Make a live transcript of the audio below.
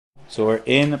So we're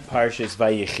in Parshas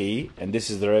Vayechi, and this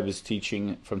is the Rebbe's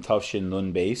teaching from Tavshin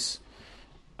Nun Beis.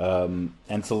 And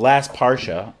it's the last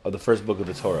Parsha of the first book of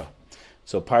the Torah.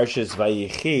 So Parshas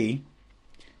Vayechi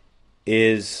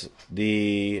is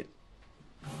the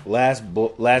last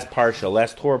Parsha,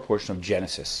 last Torah portion of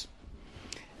Genesis.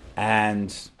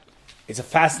 And it's a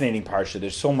fascinating Parsha.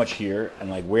 There's so much here, and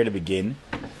like where to begin.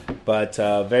 But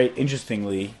very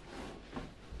interestingly,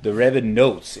 the Rebbe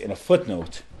notes in a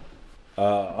footnote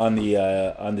on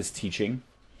this teaching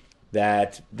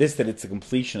that it's the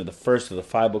completion of the first of the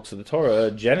 5 books of the Torah,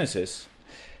 Genesis.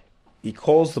 He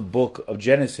calls the book of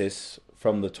Genesis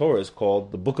from the Torah is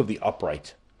called the book of the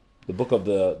upright, the book of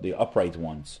the upright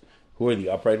ones. Who are the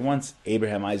upright ones?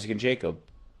 Abraham, Isaac, and Jacob.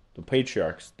 The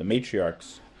patriarchs, the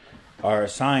matriarchs, are a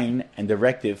sign and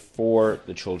directive for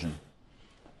the children.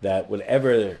 That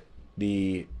whatever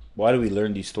why do we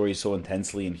learn these stories so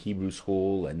intensely in Hebrew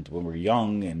school and when we're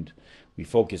young, and we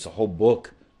focus a whole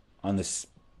book on this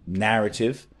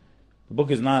narrative?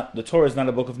 The Torah is not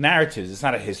a book of narratives. It's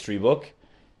not a history book.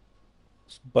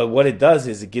 But what it does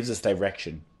is it gives us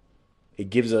direction. It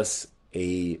gives us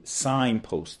a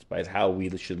signpost by how we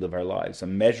should live our lives, a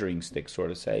measuring stick, so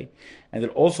to say. And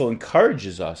it also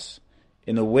encourages us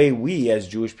in the way we as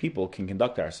Jewish people can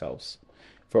conduct ourselves.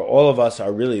 For all of us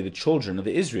are really the children of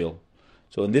Israel.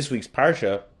 So in this week's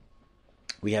Parsha,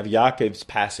 we have Yaakov's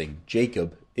passing,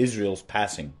 Jacob, Israel's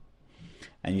passing.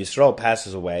 And Yisrael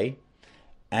passes away,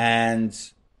 and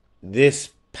this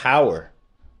power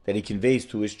that he conveys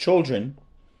to his children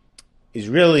is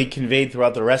really conveyed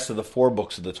throughout the rest of the 4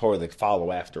 books of the Torah that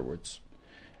follow afterwards.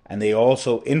 And they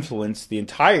also influence the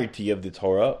entirety of the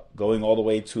Torah, going all the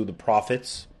way to the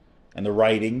prophets and the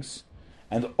writings,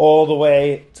 and all the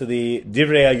way to the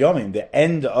Divrei HaYomim, the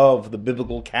end of the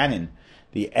biblical canon,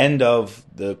 the end of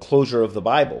the closure of the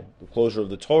Bible, the closure of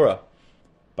the Torah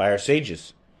by our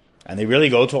sages. And they really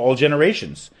go to all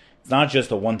generations. It's not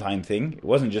just a one-time thing. It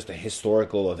wasn't just a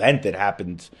historical event that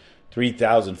happened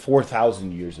 3,000,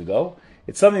 4,000 years ago.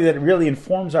 It's something that really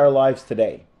informs our lives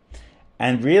today.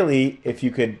 And really,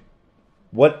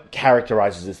 what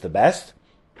characterizes this the best?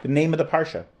 The name of the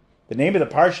Parsha. The name of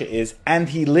the Parsha is, "And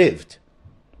he lived,"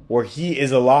 or "he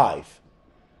is alive."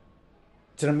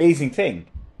 It's an amazing thing.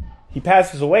 He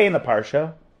passes away in the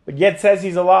Parsha, but yet says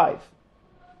he's alive.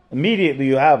 Immediately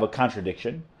you have a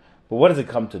contradiction. But what does it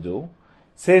come to do?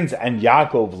 Since "and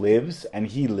Yaakov lives," and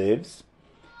he lives,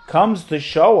 comes to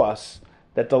show us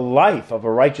that the life of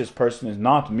a righteous person is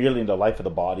not merely in the life of the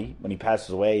body. When he passes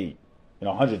away,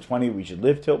 120 we should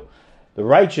live till. The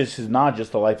righteous is not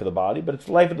just the life of the body, but it's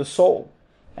the life of the soul.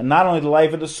 And not only the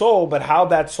life of the soul, but how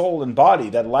that soul and body,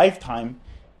 that lifetime,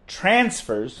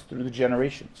 transfers through the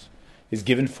generations, is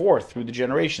given forth through the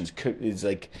generations, is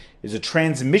a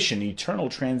transmission, eternal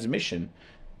transmission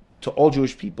to all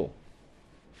Jewish people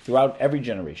throughout every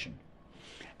generation.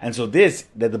 And so that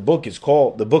the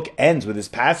book ends with his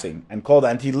passing and called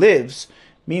 "and he lives,"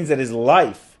 means that his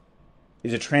life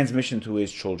is a transmission to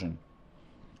his children.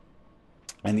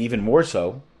 And even more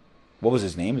so, what was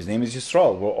his name? His name is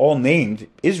Yisrael. We're all named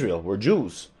Israel. We're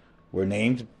Jews. We're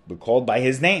called by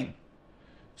his name.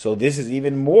 So this is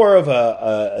even more of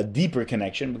a deeper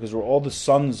connection, because we're all the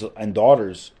sons and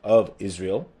daughters of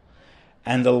Israel.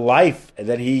 And the life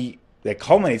that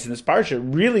culminates in this parsha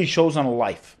really shows on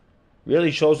life. Really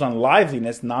shows on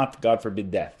liveliness, not, God forbid,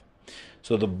 death.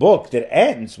 So the book that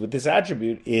ends with this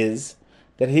attribute is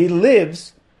that he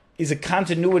lives is a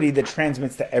continuity that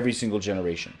transmits to every single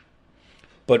generation.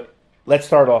 But let's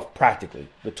start off practically.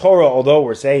 The Torah, although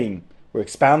we're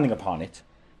expounding upon it,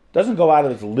 doesn't go out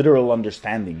of its literal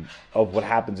understanding of what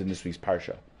happens in this week's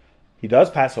parsha. He does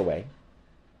pass away,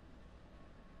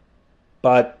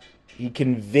 but he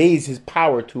conveys his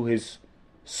power to his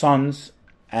sons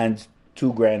and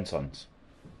 2 grandsons.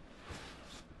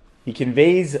 He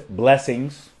conveys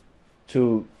blessings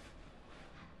to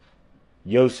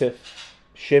Yosef,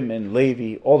 Shimon,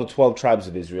 Levi, all the 12 tribes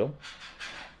of Israel.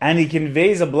 And he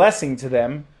conveys a blessing to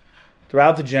them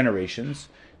throughout the generations,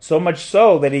 so much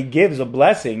so that he gives a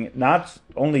blessing not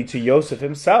only to Yosef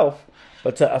himself,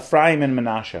 but to Ephraim and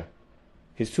Manasseh,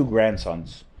 his 2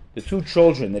 grandsons. The 2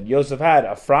 children that Yosef had,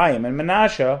 Ephraim and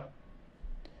Manasseh,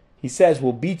 he says,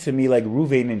 will be to me like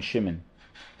Reuven and Shimon.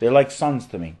 They're like sons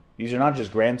to me. These are not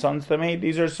just grandsons to me,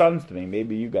 these are sons to me.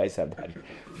 Maybe you guys have that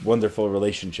wonderful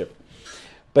relationship.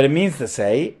 But it means to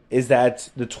say is that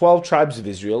the 12 tribes of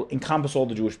Israel encompass all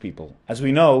the Jewish people. As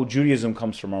we know, Judaism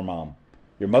comes from our mom.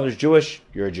 Your mother's Jewish,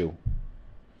 you're a Jew.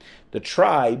 The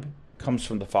tribe comes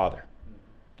from the father.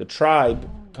 The tribe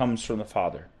comes from the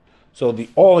father. So the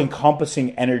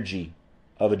all-encompassing energy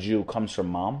of a Jew comes from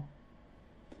mom.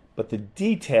 But the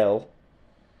detail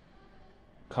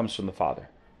comes from the father.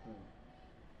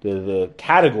 The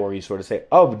category, sort of say,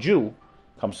 of Jew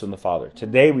comes from the father.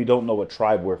 Today we don't know what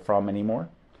tribe we're from anymore.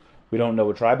 We don't know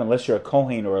what tribe, unless you're a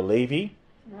Kohen or a Levi,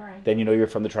 right. Then you know you're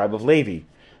from the tribe of Levi.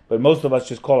 But most of us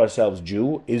just call ourselves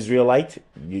Jew, Israelite,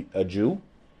 a Jew.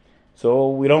 So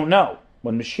we don't know.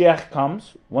 When Mashiach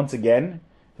comes, once again,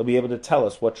 he'll be able to tell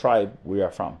us what tribe we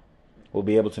are from. We'll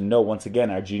be able to know once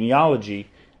again our genealogy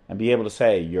and be able to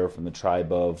say, you're from the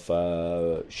tribe of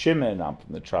Shimon, I'm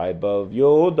from the tribe of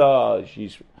Yehuda,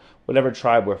 she's whatever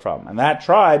tribe we're from. And that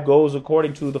tribe goes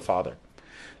according to the father.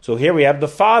 So here we have the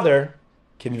father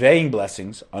conveying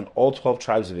blessings on all 12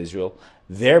 tribes of Israel,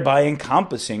 thereby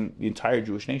encompassing the entire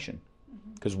Jewish nation.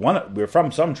 Because we're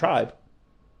from some tribe.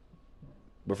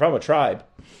 We're from a tribe.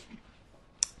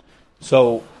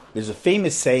 So there's a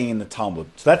famous saying in the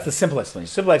Talmud. So that's the simple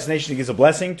explanation. Simple explanation, he gives a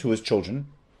blessing to his children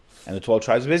and the 12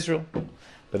 tribes of Israel.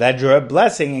 But that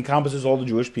blessing encompasses all the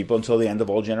Jewish people until the end of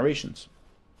all generations.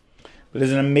 But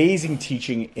there's an amazing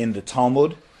teaching in the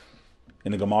Talmud,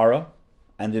 in the Gemara,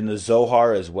 and in the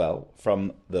Zohar as well,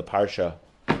 from the Parsha,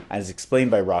 as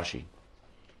explained by Rashi.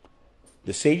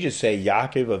 The sages say,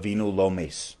 Yaakov Avinu lo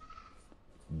mes.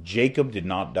 Jacob did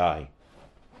not die.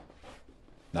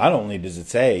 Not only does it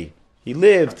say he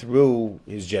lived through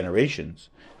his generations,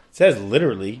 it says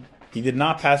literally he did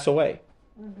not pass away.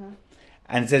 Mm-hmm.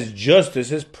 And it says just as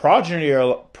his progeny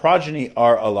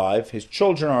are alive, his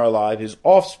children are alive, his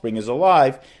offspring is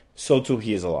alive, so too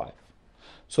he is alive.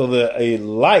 So a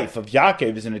life of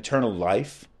Yaakov is an eternal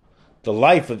life. The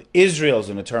life of Israel is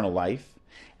an eternal life.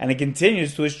 And it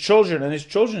continues to his children and his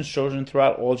children's children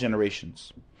throughout all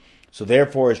generations. So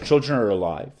therefore his children are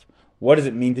alive. What does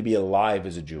it mean to be alive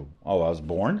as a Jew? Oh, I was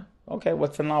born? Okay,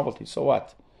 what's the novelty? So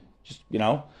what? Just,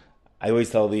 I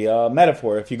always tell the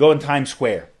metaphor. If you go in Times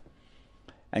Square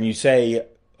and you say,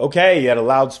 okay, you had a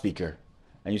loudspeaker,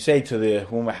 and you say to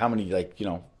how many,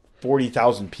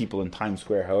 40,000 people in Times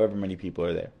Square, however many people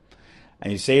are there,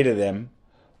 and you say to them,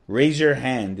 raise your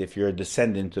hand if you're a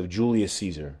descendant of Julius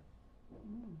Caesar.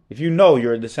 If you know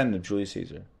you're a descendant of Julius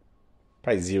Caesar,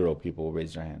 probably 0 people will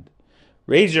raise their hand.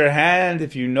 Raise your hand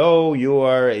if you know you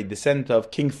are a descendant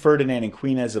of King Ferdinand and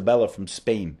Queen Isabella from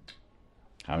Spain.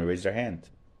 How many raise their hand?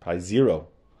 Probably 0.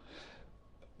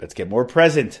 Let's get more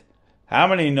present. How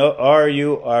many are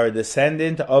a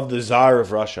descendant of the Tsar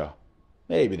of Russia?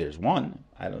 Maybe there's 1.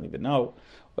 I don't even know.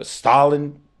 But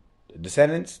Stalin,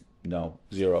 descendants? No,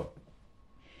 0.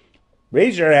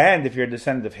 Raise your hand if you're a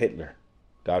descendant of Hitler.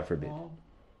 God forbid. Wow.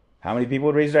 How many people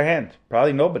would raise their hand?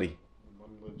 Probably nobody. One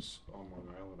lives on Long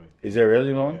Island. Is there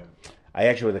really one? Yeah. I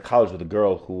actually went to college with a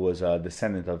girl who was a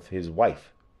descendant of his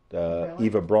wife, really?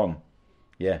 Eva Braun.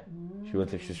 Yeah,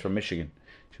 she's from Michigan.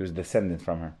 She was a descendant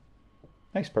from her.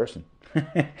 Nice person,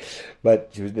 but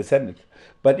she was a descendant.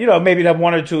 But maybe have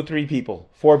 1 or 2, 3 people,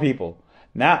 4 people.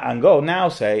 Now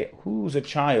say who's a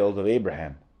child of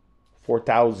Abraham?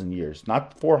 4,000 years,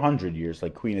 not 400 years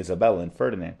like Queen Isabella and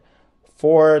Ferdinand.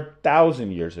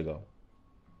 4,000 years ago.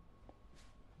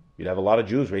 You'd have a lot of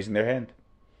Jews raising their hand.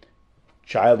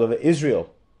 Child of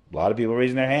Israel, a lot of people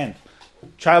raising their hand.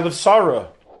 Child of Sarah,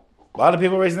 a lot of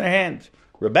people raising their hand.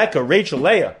 Rebecca, Rachel,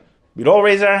 Leah, we'd all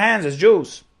raise our hands as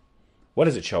Jews. What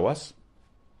does it show us?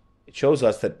 It shows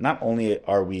us that not only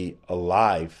are we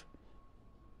alive,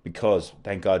 because,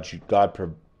 thank God,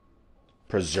 God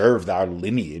preserved our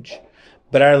lineage,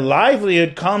 but our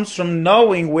livelihood comes from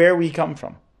knowing where we come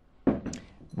from.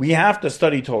 We have to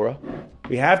study Torah.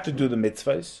 We have to do the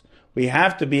mitzvahs. We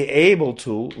have to be able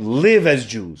to live as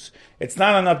Jews. It's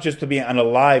not enough just to be an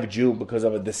alive Jew because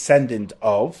I'm a descendant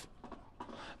of,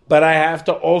 but I have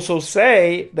to also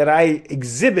say that I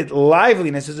exhibit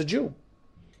liveliness as a Jew.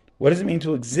 What does it mean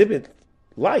to exhibit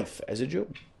life as a Jew?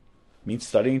 It means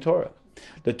studying Torah.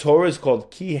 The Torah is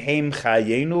called Ki Heim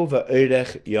Chayenu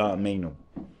V'Erech Ya'amenu.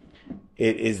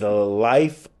 It is the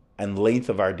life and length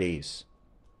of our days.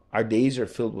 Our days are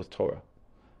filled with Torah.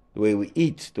 The way we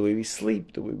eat, the way we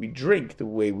sleep, the way we drink, the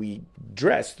way we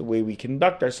dress, the way we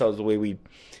conduct ourselves, the way we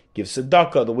give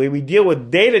tzedakah, the way we deal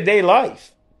with day-to-day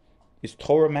life is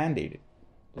Torah mandated.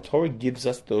 The Torah gives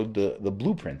us the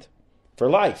blueprint for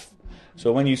life.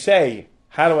 So when you say,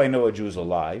 how do I know a Jew is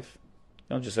alive?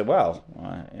 You don't just say, well,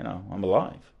 I'm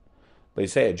alive. But you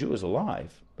say a Jew is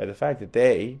alive by the fact that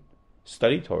they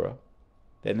study Torah,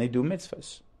 then they do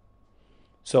mitzvahs.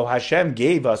 So Hashem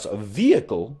gave us a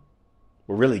vehicle,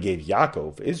 or really gave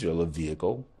Yaakov, Israel, a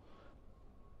vehicle,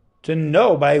 to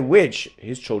know by which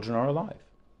his children are alive.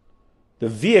 The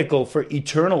vehicle for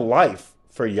eternal life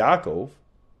for Yaakov,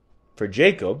 for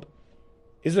Jacob,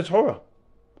 is the Torah.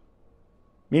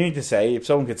 Meaning to say, if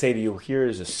someone could say to you, here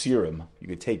is a serum, you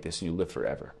could take this and you live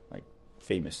forever. Like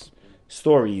famous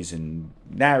stories and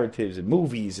narratives and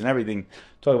movies and everything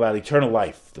talk about eternal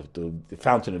life, the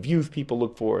fountain of youth people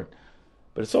look for.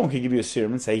 But if someone can give you a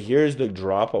serum and say, here's the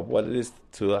drop of what it is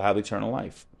to have eternal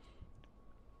life,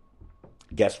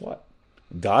 guess what?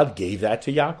 God gave that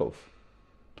to Yaakov.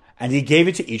 And he gave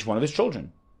it to each one of his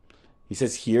children. He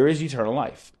says, here is eternal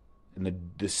life.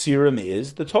 And the serum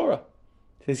is the Torah.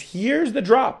 He says, here's the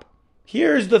drop.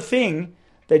 Here's the thing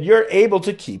that you're able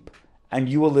to keep, and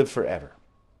you will live forever.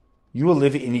 You will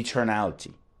live in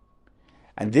eternality.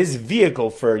 And this vehicle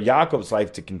for Yaakov's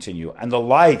life to continue, and the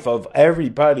life of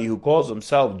everybody who calls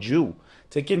himself Jew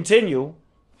to continue,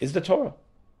 is the Torah.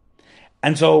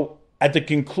 And so, at the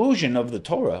conclusion of the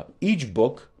Torah, each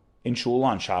book in Shul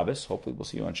on Shabbos, hopefully we'll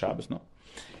see you on Shabbos, no,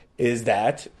 is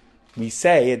that we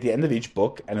say at the end of each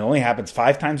book, and it only happens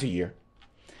 5 times a year,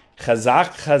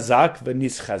 Chazak, Chazak,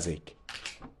 v'nischazik.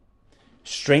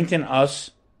 Strengthen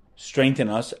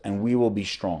us, and we will be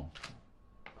strong.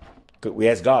 We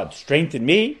ask God, strengthen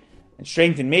me,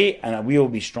 and we will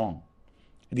be strong.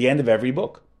 At the end of every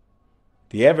book.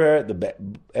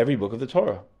 Every book of the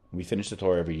Torah. We finish the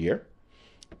Torah every year.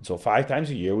 So 5 times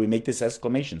a year we make this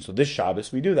exclamation. So this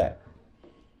Shabbos we do that.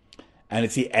 And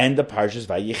it's the end of Parshas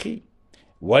Vayechi.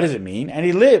 What does it mean? And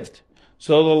he lived.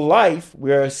 So the life,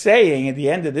 we are saying at the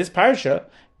end of this Parsha,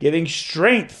 giving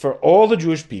strength for all the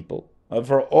Jewish people,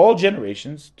 for all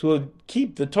generations, to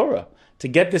keep the Torah, to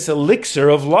get this elixir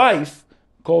of life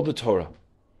called the Torah.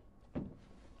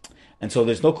 And so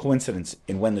there's no coincidence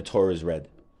in when the Torah is read.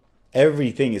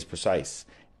 Everything is precise.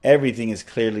 Everything is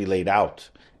clearly laid out.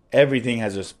 Everything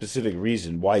has a specific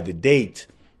reason. Why the date,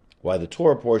 why the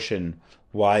Torah portion,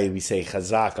 why we say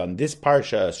Chazak on this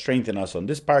Parsha, strengthen us on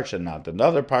this Parsha, not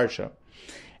another Parsha.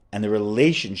 And the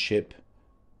relationship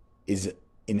is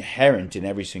inherent in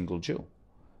every single Jew.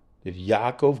 That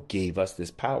Yaakov gave us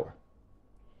this power.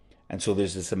 And so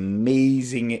there's this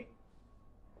amazing,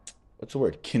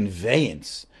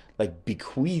 conveyance, like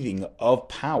bequeathing of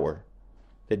power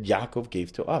that Yaakov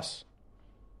gave to us.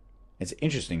 It's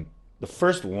interesting. The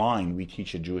first line we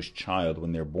teach a Jewish child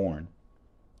when they're born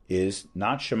is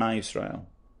not Shema Yisrael.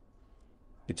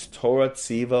 It's Torah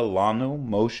Tziva Lanu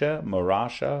Moshe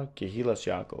Morasha Kehilas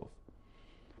Yaakov.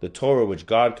 The Torah which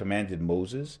God commanded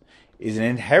Moses is an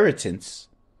inheritance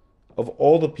of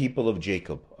all the people of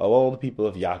Jacob, of all the people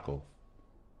of Yaakov.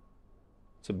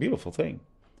 It's a beautiful thing.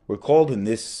 We're called in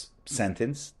this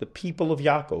sentence the people of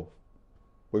Yaakov.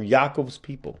 We're Yaakov's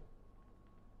people.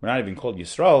 We're not even called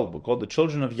Yisrael, we're called the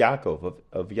children of Yaakov,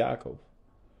 of Yaakov.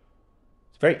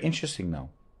 It's very interesting now.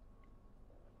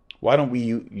 Why don't we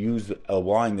use a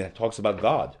line that talks about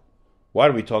God? Why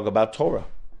do we talk about Torah?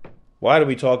 Why do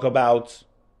we talk about,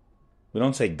 we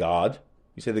don't say God,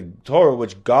 we say the Torah,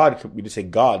 which God, we just say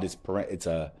God, it's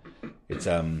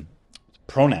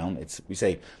pronoun, we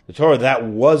say the Torah that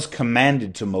was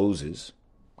commanded to Moses,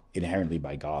 inherently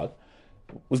by God,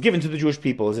 was given to the Jewish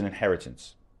people as an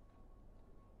inheritance.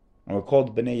 And we're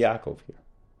called Bnei Yaakov here.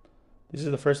 This is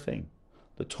the first thing.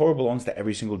 The Torah belongs to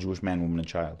every single Jewish man, woman, and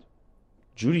child.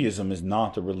 Judaism is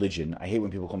not a religion. I hate when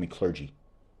people call me clergy.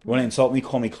 You want to insult me?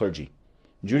 Call me clergy.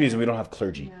 In Judaism, we don't have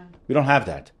clergy. Yeah. We don't have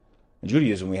that. In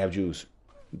Judaism, we have Jews.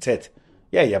 That's it.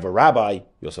 Yeah, you have a rabbi.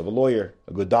 You also have a lawyer,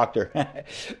 a good doctor.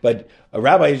 But a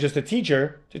rabbi is just a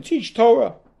teacher to teach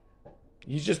Torah.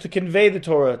 He's just to convey the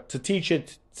Torah, to teach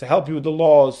it, to help you with the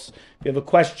laws. If you have a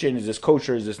question, is this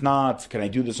kosher, is this not? Can I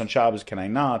do this on Shabbos, can I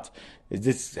not? Is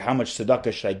this, how much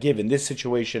tzedakah should I give in this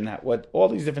situation? What, all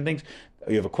these different things.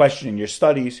 You have a question in your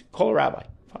studies, call a rabbi.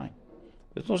 Fine.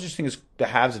 There's no such thing as the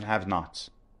haves and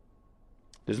have-nots.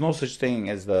 There's no such thing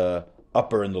as the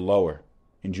upper and the lower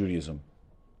in Judaism.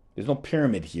 There's no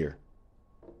pyramid here.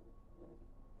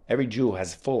 Every Jew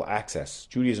has full access.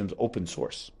 Judaism's open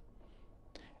source.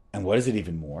 And what is it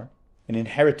even more? An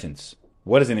inheritance.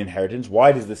 What is an inheritance?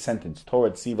 Why does the sentence,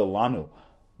 Torah Tziva Lanu,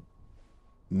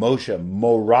 Moshe,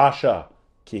 Morasha,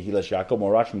 Kehilas Yaakov,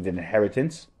 Morasha means an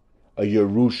inheritance, a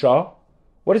Yerusha.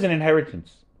 What is an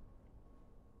inheritance?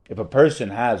 If a person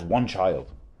has one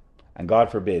child, and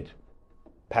God forbid,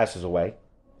 passes away,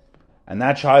 and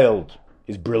that child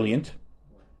is brilliant,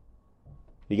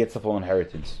 he gets the full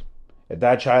inheritance. If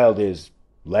that child is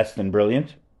less than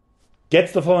brilliant,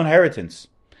 gets the full inheritance.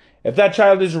 If that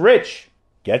child is rich,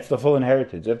 gets the full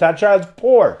inheritance. If that child's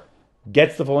poor,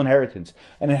 gets the full inheritance.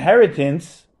 An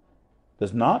inheritance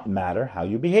does not matter how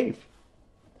you behave.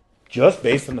 Just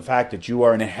based on the fact that you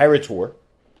are an inheritor,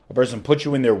 a person puts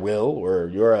you in their will, or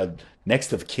you're a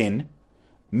next of kin,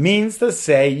 means to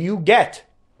say you get.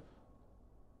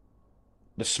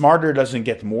 The smarter doesn't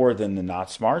get more than the not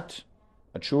smart.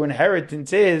 A true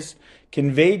inheritance is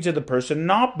conveyed to the person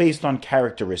not based on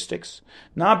characteristics,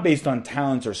 not based on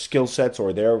talents or skill sets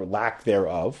or their lack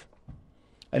thereof.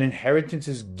 An inheritance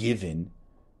is given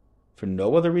for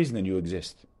no other reason than you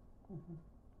exist.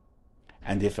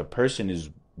 And if a person is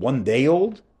 1 day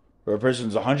old, or a person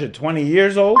is 120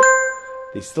 years old,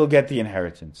 they still get the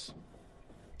inheritance.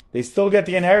 They still get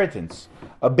the inheritance.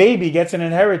 A baby gets an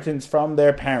inheritance from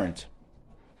their parent.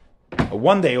 A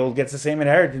 1 day old gets the same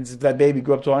inheritance if that baby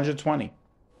grew up to 120.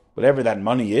 Whatever that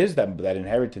money is, that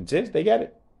inheritance is, they get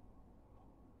it.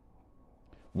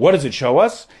 What does it show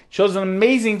us? It shows an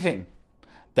amazing thing.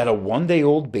 That a 1 day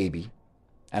old baby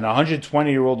and a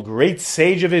 120-year-old great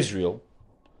sage of Israel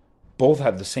both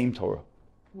have the same Torah.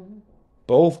 Mm-hmm.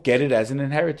 Both get it as an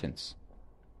inheritance.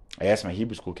 I ask my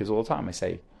Hebrew school kids all the time, I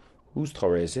say, whose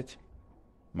Torah is it?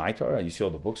 My Torah? You see all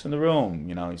the books in the room,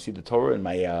 you see the Torah in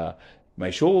my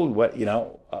shul,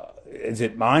 is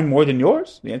it mine more than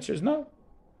yours? The answer is no.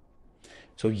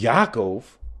 So Yaakov,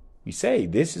 we say,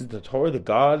 this is the Torah that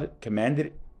God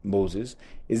commanded Moses,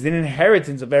 is an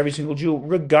inheritance of every single Jew,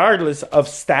 regardless of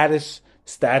status,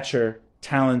 stature,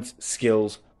 talents,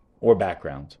 skills, or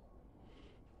background.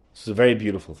 This is a very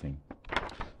beautiful thing.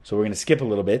 So we're going to skip a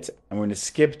little bit, and we're going to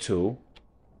skip to,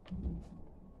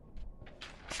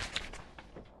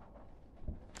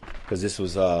 because this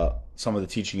was some of the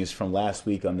teaching is from last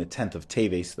week on the 10th of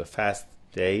Teves, the fast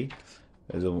day.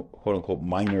 There's a quote-unquote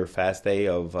minor fast day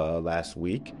of last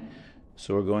week.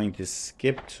 So we're going to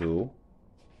skip to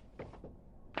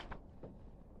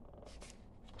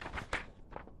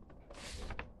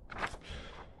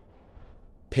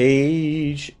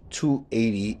page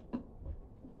 280.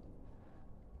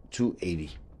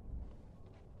 280.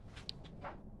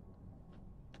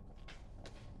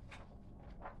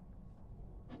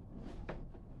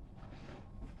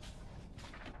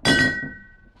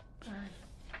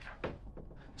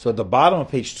 So at the bottom of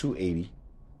page 280,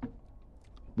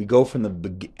 we go from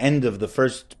the end of the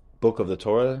first book of the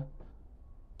Torah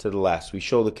to the last. We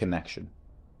show the connection.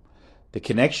 The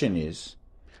connection is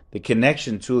the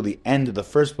connection to the end of the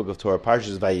first book of Torah,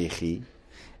 Parshas Vayechi,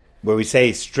 where we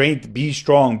say, strength, be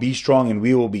strong, and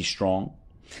we will be strong,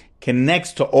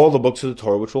 connects to all the books of the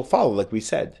Torah, which will follow, like we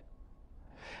said.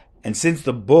 And since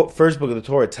the first book of the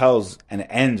Torah tells and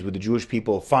ends with the Jewish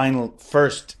people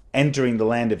first entering the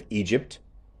land of Egypt,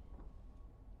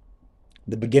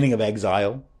 the beginning of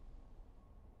exile,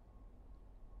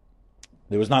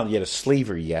 there was not yet a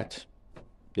slavery yet.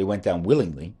 They went down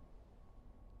willingly,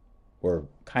 or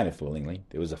kind of willingly.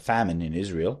 There was a famine in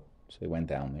Israel, so they went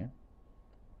down there.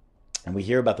 And we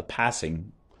hear about the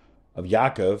passing of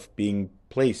Yaakov being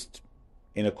placed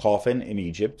in a coffin in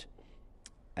Egypt,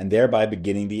 and thereby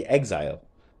beginning the exile.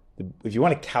 If you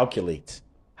want to calculate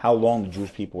how long the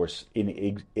Jewish people were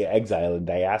in exile and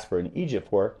diaspora in Egypt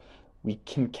for, we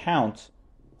can count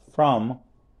from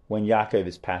when Yaakov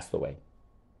is passed away.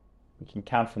 We can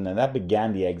count from then. That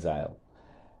began the exile.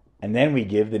 And then we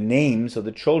give the names of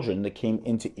the children that came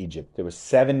into Egypt. There were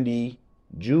 70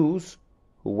 Jews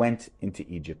who went into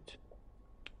Egypt.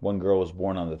 One girl was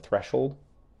born on the threshold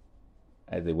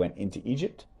as they went into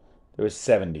Egypt. There were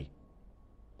 70.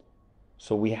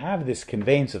 So we have this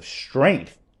conveyance of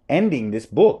strength ending this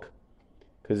book,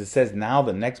 because it says now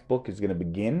the next book is going to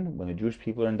begin when the Jewish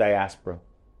people are in diaspora.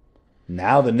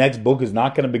 Now the next book is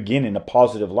not going to begin in a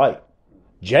positive light.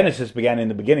 Genesis began in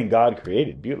the beginning, God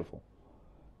created, beautiful.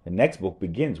 The next book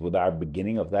begins with our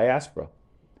beginning of diaspora.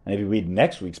 And if you read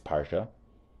next week's Parsha,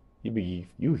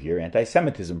 you hear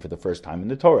anti-Semitism for the first time in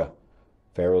the Torah.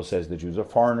 Pharaoh says the Jews are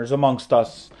foreigners amongst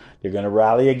us. They're going to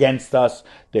rally against us.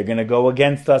 They're going to go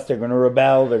against us. They're going to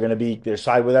rebel. They're going to be their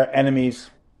side with our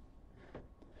enemies.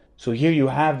 So here you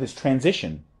have this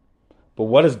transition. But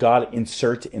what does God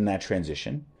insert in that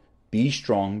transition? Be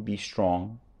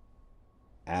strong,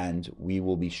 and we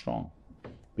will be strong.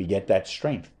 We get that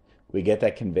strength. We get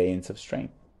that conveyance of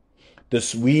strength.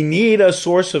 We need a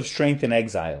source of strength in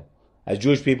exile. As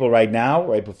Jewish people right now,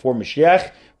 right before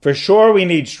Mashiach, for sure we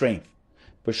need strength.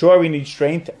 For sure we need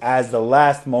strength as the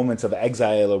last moments of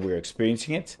exile we're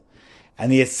experiencing it.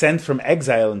 And the ascent from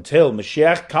exile until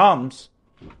Mashiach comes,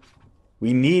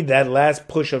 we need that last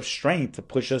push of strength to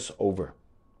push us over.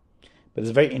 But it's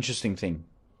a very interesting thing.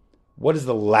 What is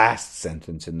the last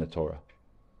sentence in the Torah?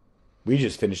 We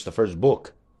just finished the first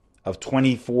book of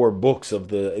 24 books of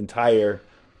the entire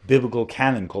biblical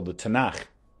canon called the Tanakh.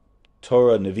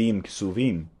 Torah, Nevi'im,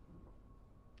 Kesuvim.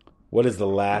 What is the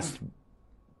last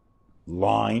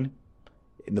line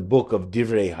in the book of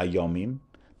Divrei Hayomim?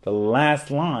 The last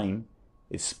line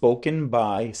is spoken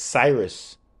by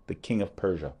Cyrus, the king of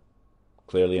Persia,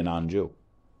 clearly a non-Jew.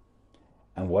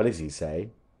 And what does he say?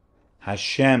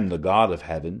 Hashem, the God of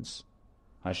heavens,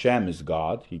 Hashem is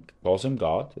God, he calls him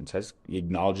God, and says he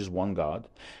acknowledges one God,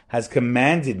 has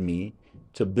commanded me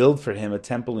to build for him a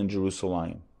temple in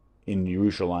Jerusalem.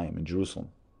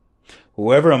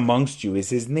 Whoever amongst you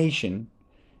is his nation,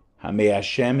 may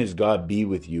Hashem, his God, be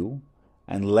with you,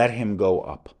 and let him go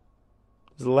up.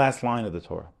 This is the last line of the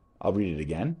Torah. I'll read it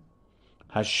again.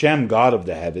 Hashem, God of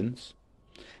the heavens,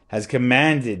 has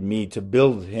commanded me to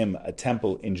build him a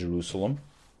temple in Jerusalem.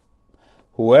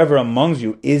 Whoever amongst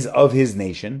you is of his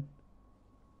nation,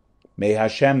 may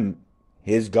Hashem,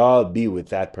 his God, be with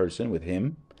that person, with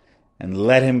him, and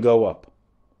let him go up.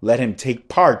 Let him take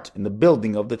part in the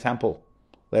building of the temple.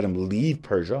 Let him leave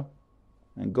Persia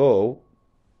and go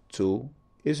to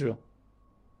Israel.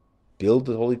 Build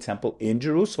the holy temple in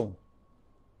Jerusalem.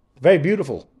 Very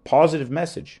beautiful, positive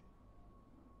message.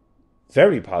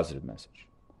 Very positive message.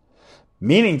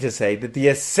 Meaning to say that the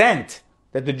ascent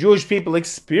that the Jewish people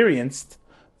experienced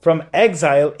from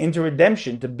exile into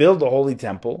redemption to build the holy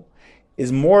temple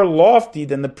is more lofty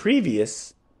than the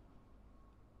previous,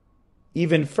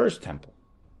 even first temple.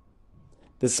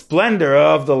 The splendor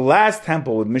of the last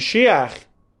temple with Mashiach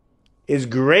is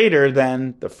greater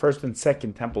than the first and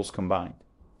second temples combined.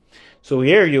 So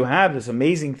here you have this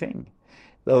amazing thing.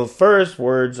 The first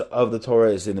words of the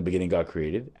Torah is in the beginning God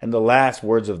created, and the last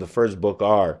words of the first book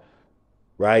are,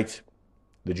 right,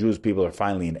 the Jewish people are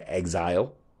finally in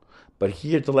exile. But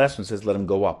here the last one says, let him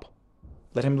go up.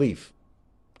 Let him leave.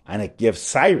 And it gives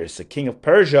Cyrus, the king of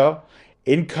Persia,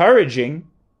 encouraging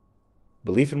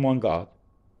belief in one God,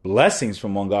 blessings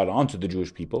from one God onto the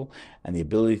Jewish people, and the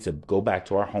ability to go back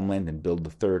to our homeland and build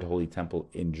the third holy temple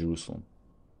in Jerusalem.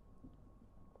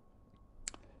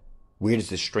 Where does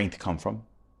this strength come from?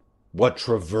 What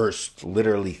traversed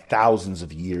literally thousands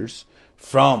of years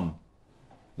from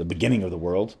the beginning of the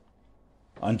world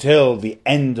until the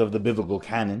end of the biblical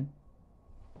canon?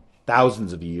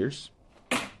 Thousands of years.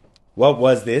 What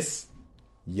was this?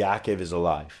 Yaakov is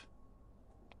alive.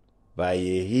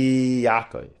 Vayechi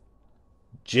Yaakov.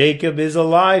 Jacob is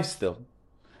alive still.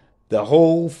 The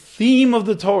whole theme of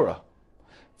the Torah,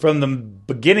 from the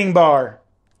beginning bar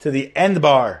to the end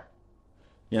bar,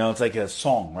 it's like a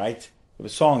song, right?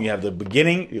 With a song, you have the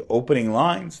beginning, the opening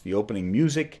lines, the opening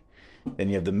music, then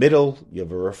you have the middle, you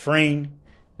have a refrain,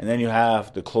 and then you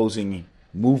have the closing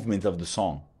movement of the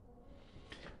song.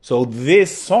 So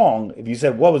this song, if you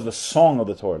said, what was the song of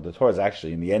the Torah is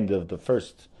actually in the end of the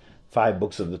first 5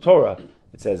 books of the Torah.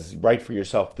 It says, write for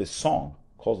yourself this song.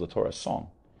 It calls the Torah a song.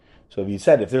 So if you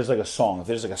said, if there's like a song, if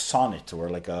there's like a sonnet, or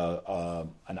like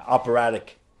an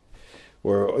operatic,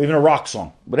 or even a rock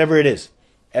song, whatever it is,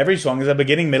 every song is a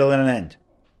beginning, middle, and an end.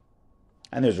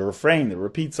 And there's a refrain that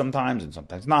repeats sometimes and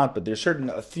sometimes not, but there's certain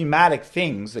thematic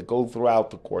things that go throughout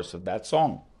the course of that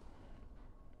song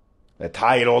that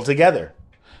tie it all together.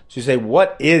 So you say,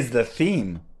 what is the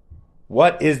theme?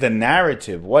 What is the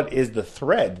narrative? What is the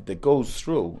thread that goes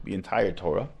through the entire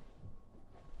Torah?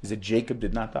 Is that Jacob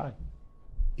did not die.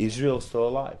 Israel is still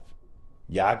alive.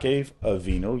 Yaakov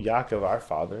Avinu, Yaakov our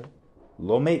father,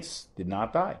 lo meis, did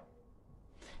not die.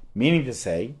 Meaning to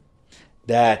say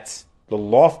that the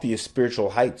loftiest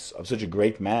spiritual heights of such a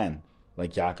great man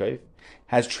like Yaakov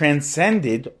has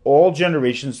transcended all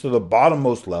generations to the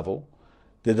bottommost level,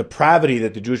 the depravity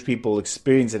that the Jewish people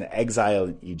experienced in exile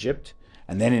in Egypt,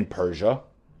 and then in Persia.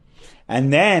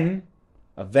 And then,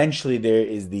 eventually, there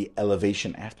is the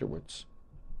elevation afterwards.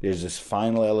 There's this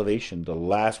final elevation. The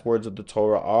last words of the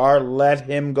Torah are, let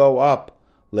him go up.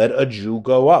 Let a Jew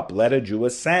go up. Let a Jew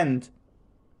ascend.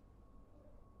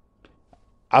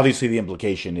 Obviously, the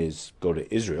implication is go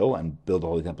to Israel and build the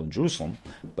Holy Temple in Jerusalem.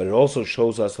 But it also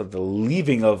shows us that the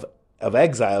leaving of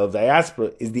exile, of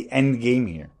diaspora, is the end game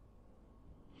here.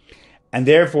 And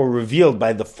therefore revealed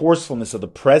by the forcefulness of the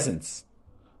presence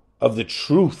of the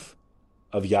truth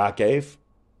of Yaakov.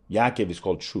 Yaakov is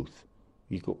called truth.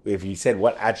 If he said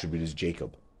what attribute is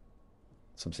Jacob?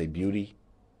 Some say beauty.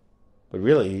 But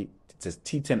really, it says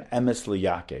Titan emes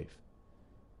Yaakov.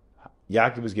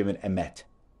 Yaakov was given emet.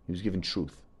 He was given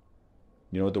truth.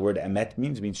 You know what the word emet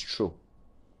means? It means true.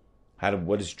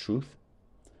 What is truth?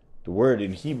 The word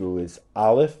in Hebrew is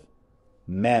aleph,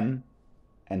 mem,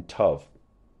 and tav.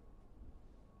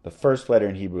 The first letter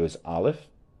in Hebrew is aleph.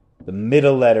 The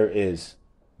middle letter is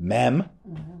mem.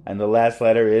 And the last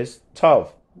letter is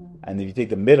tav. And if you take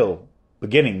the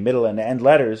beginning, middle, and end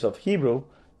letters of Hebrew,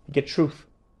 you get truth.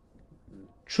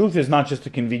 Truth is not just a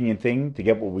convenient thing to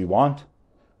get what we want,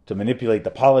 to manipulate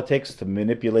the politics, to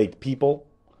manipulate people.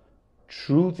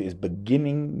 Truth is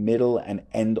beginning, middle, and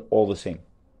end all the same.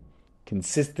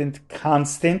 Consistent,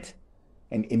 constant,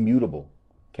 and immutable.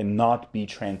 Cannot be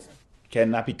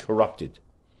corrupted.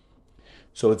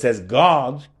 So it says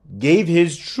God gave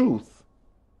his truth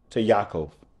to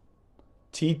Yaakov.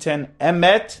 Titen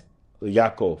emet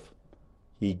Yaakov.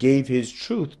 He gave his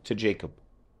truth to Jacob.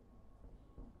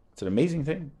 It's an amazing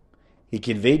thing. He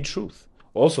conveyed truth.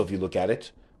 Also, if you look at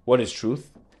it, what is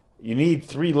truth? You need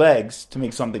 3 legs to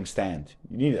make something stand.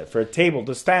 You need it. For a table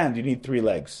to stand, you need 3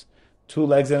 legs. 2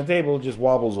 legs on a table just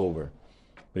wobbles over.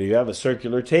 But if you have a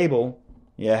circular table,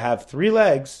 you have 3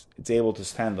 legs, it's able to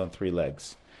stand on 3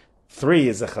 legs. 3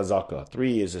 is a chazaka.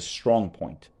 3 is a strong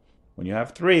point. When you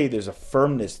have 3, there's a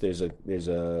firmness, there's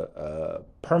a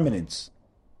permanence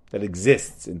that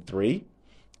exists in 3.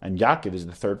 And Yaakov is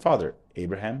the third father.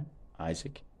 Abraham,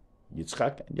 Isaac,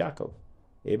 Yitzchak, and Yaakov.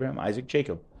 Abraham, Isaac,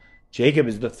 Jacob. Jacob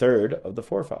is the third of the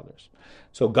forefathers.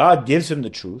 So God gives him the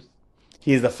truth.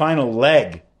 He is the final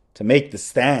leg to make the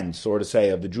stand, so to say,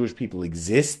 of the Jewish people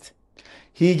exist.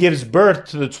 He gives birth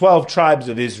to the 12 tribes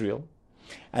of Israel.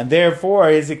 And therefore,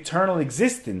 his eternal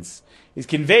existence is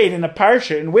conveyed in a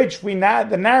parsha in which the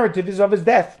narrative is of his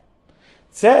death.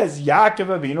 It says, Yaakov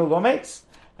Avinu lo meis.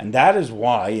 And that is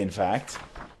why, in fact,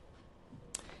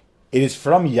 it is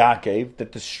from Yaakov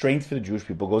that the strength for the Jewish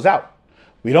people goes out.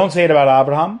 We don't say it about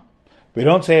Abraham. We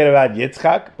don't say it about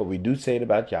Yitzchak, but we do say it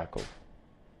about Yaakov.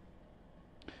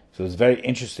 So it's very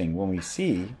interesting when we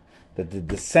see that the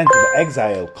descent of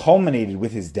exile culminated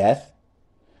with his death,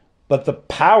 but the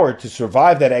power to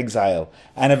survive that exile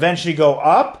and eventually go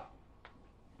up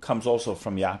comes also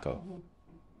from Yaakov.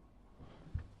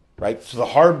 Right? So the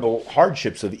horrible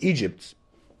hardships of Egypt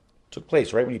took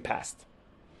place right when he passed.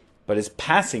 But his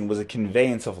passing was a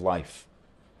conveyance of life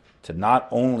to not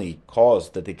only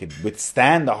cause that they could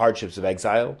withstand the hardships of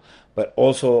exile, but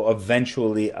also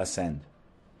eventually ascend.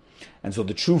 And so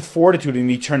the true fortitude and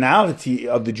eternality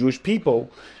of the Jewish people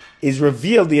is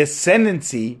revealed, the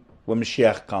ascendancy, when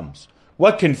Mashiach comes.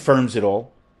 What confirms it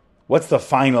all? What's the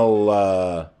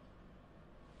final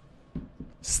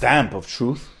stamp of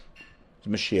truth? It's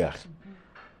Mashiach.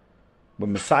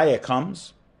 When Messiah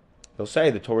comes, he'll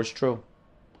say the Torah is true.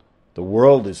 The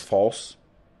world is false,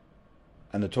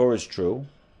 and the Torah is true,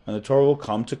 and the Torah will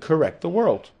come to correct the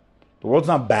world. The world's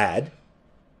not bad.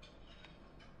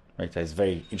 Right, that's a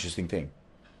very interesting thing.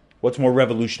 What's more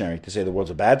revolutionary, to say the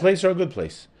world's a bad place or a good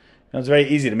place? It's very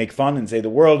easy to make fun and say the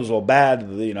world is all bad,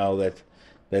 that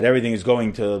everything is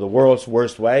going to the world's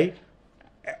worst way.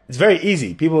 It's very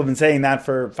easy. People have been saying that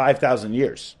for 5,000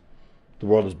 years. The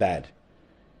world is bad.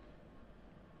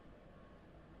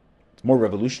 It's more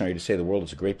revolutionary to say the world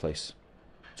is a great place.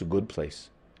 It's a good place.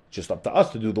 It's just up to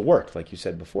us to do the work, like you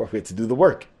said before. We have to do the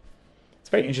work. It's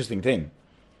a very interesting thing.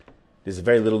 There's a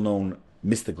very little known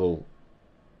mystical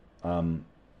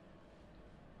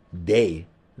day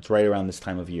that's right around this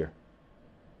time of year.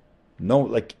 Go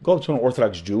up to an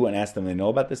Orthodox Jew and ask them if they know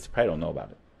about this. They probably don't know about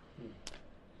it.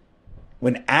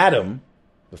 When Adam,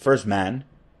 the first man,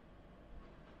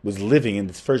 was living in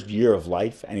his first year of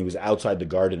life, and he was outside the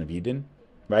Garden of Eden,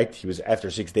 right? He was after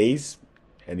 6 days,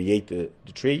 and he ate the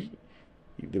tree.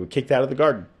 They were kicked out of the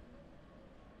garden.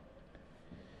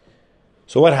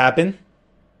 So what happened?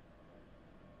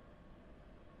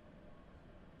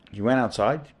 He went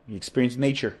outside. He experienced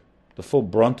nature, the full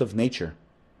brunt of nature.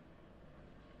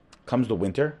 Comes the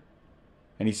winter,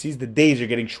 and he sees the days are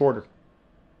getting shorter.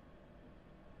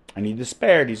 And he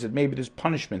despaired. He said, maybe there's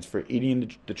punishments for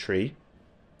eating the tree.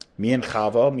 Me and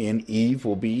Chava, me and Eve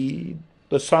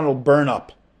the sun will burn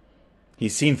up.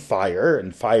 He's seen fire,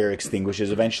 and fire extinguishes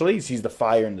eventually. He sees the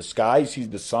fire in the sky. He sees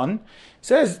the sun. He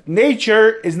says,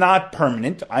 nature is not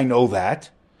permanent. I know that.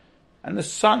 And the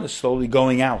sun is slowly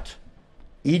going out.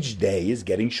 Each day is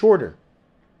getting shorter.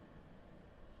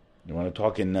 You want to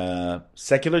talk in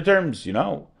secular terms,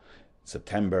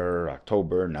 September,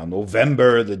 October, now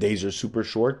November, the days are super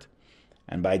short.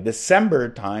 And by December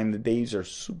time, the days are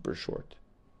super short.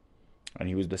 And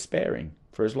he was despairing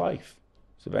for his life.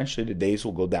 So eventually the days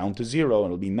will go down to 0 and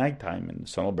it'll be nighttime and the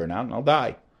sun will burn out and I'll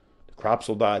die. The crops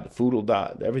will die, the food will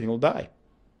die, everything will die.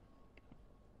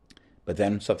 But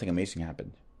then something amazing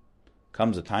happened.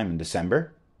 Comes a time in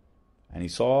December and he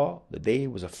saw the day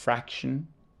was a fraction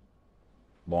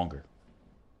longer,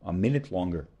 a minute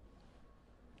longer.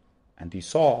 And he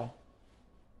saw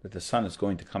that the sun is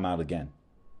going to come out again.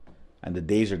 And the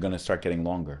days are going to start getting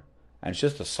longer. And it's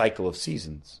just a cycle of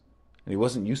seasons. And he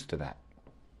wasn't used to that.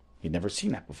 He'd never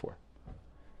seen that before.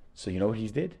 So you know what he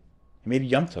did? He made a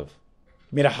Yom Tov.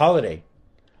 He made a holiday.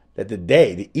 That the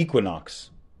day, the equinox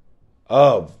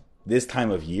of this time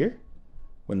of year,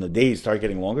 when the days start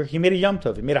getting longer, he made a Yom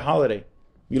Tov. He made a holiday.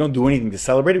 We don't do anything to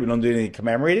celebrate it. We don't do anything to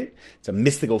commemorate it. It's a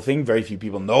mystical thing. Very few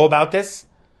people know about this.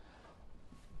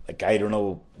 Like, I don't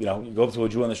know, you go up to a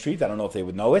Jew on the street, I don't know if they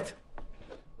would know it.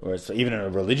 or it's even a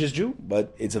religious Jew,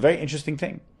 but it's a very interesting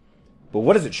thing. But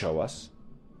what does it show us?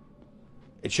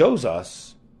 It shows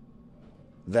us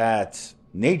that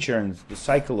nature and the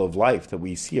cycle of life that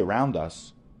we see around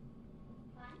us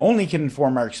only can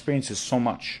inform our experiences so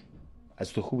much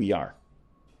as to who we are.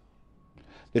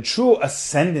 The true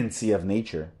ascendancy of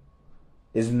nature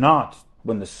is not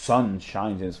when the sun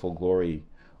shines in its full glory,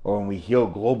 or when we heal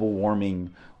global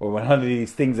warming, or when one of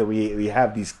these things that we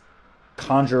have these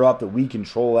conjure up that we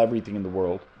control everything in the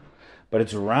world. But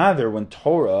it's rather when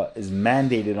Torah is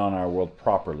mandated on our world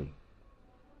properly.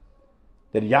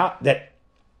 That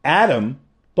Adam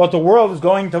thought the world is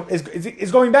going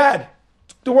bad.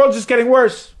 The world's just getting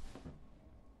worse.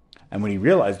 And when he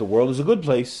realized the world is a good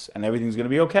place and everything's going to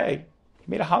be okay, he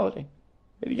made a holiday,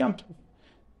 made a Yom Tov.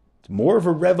 It's more of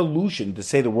a revolution to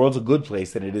say the world's a good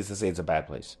place than it is to say it's a bad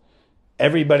place.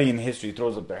 Everybody in history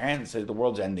throws up their hand and says the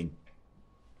world's ending.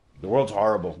 The world's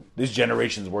horrible. This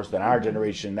generation's worse than our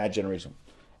generation, that generation.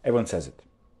 Everyone says it.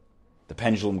 The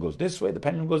pendulum goes this way, the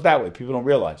pendulum goes that way. People don't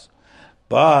realize.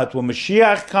 But when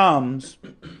Mashiach comes,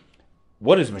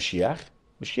 what is Mashiach?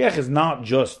 Mashiach is not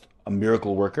just a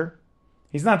miracle worker.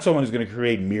 He's not someone who's going to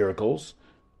create miracles.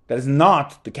 That is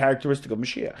not the characteristic of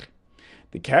Mashiach.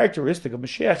 The characteristic of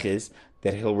Mashiach is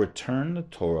that he'll return the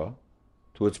Torah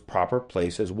to its proper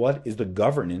place as what is the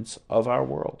governance of our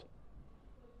world.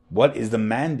 What is the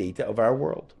mandate of our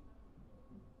world?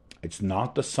 It's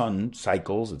not the sun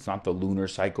cycles, it's not the lunar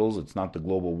cycles, it's not the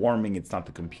global warming, it's not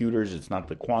the computers, it's not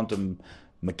the quantum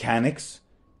mechanics,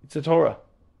 it's the Torah.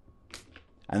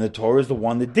 And the Torah is the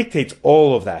one that dictates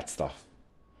all of that stuff.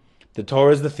 The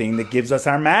Torah is the thing that gives us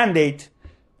our mandate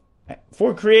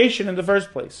for creation in the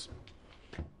first place.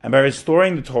 And by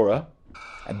restoring the Torah,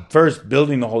 and first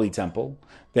building the Holy Temple,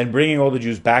 then bringing all the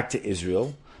Jews back to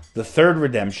Israel, the third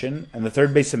redemption and the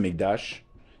third Beis Hamikdash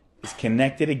is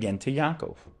connected again to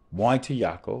Yaakov. Why to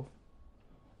Yaakov?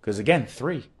 Because again,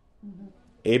 three. Mm-hmm.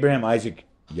 Abraham, Isaac,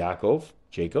 Yaakov,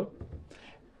 Jacob.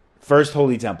 First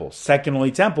Holy Temple, second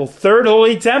Holy Temple, third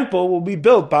Holy Temple will be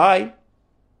built by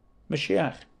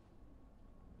Mashiach.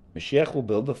 Mashiach will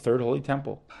build the third Holy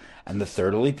Temple. And the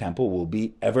third Holy Temple will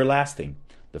be everlasting.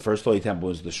 The first Holy Temple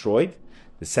was destroyed.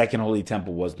 The second Holy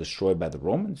Temple was destroyed by the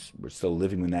Romans. We're still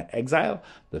living in that exile.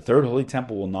 The third Holy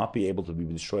Temple will not be able to be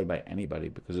destroyed by anybody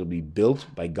because it will be built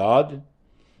by God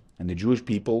and the Jewish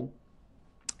people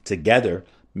together,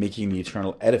 making the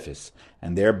eternal edifice,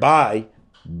 and thereby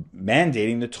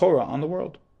mandating the Torah on the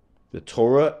world. The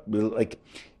Torah,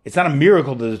 it's not a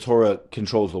miracle that the Torah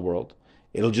controls the world.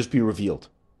 It'll just be revealed.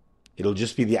 It'll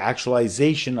just be the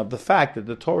actualization of the fact that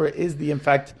the Torah is the, in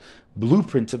fact,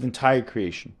 blueprint of entire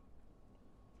creation.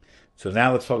 So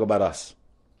now let's talk about us.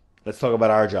 Let's talk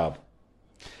about our job.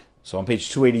 So on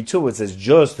page 282 it says,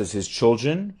 just as his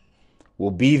children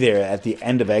will be there at the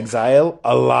end of exile,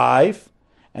 alive,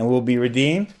 and will be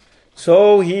redeemed,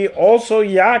 so he also,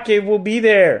 Yaakov, will be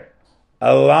there,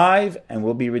 alive, and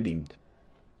will be redeemed.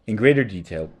 In greater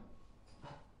detail,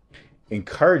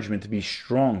 encouragement to be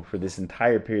strong for this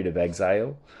entire period of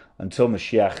exile, until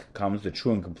Mashiach comes, the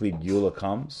true and complete Geula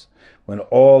comes, when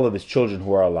all of his children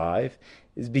who are alive,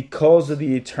 is because of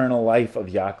the eternal life of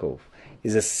Yaakov,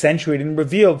 is accentuated and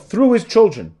revealed through his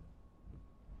children.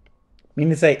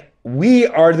 Meaning to say, we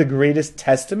are the greatest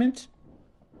testament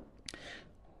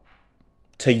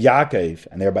to Yaakov,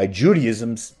 and thereby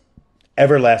Judaism's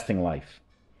everlasting life.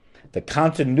 The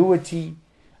continuity,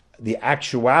 the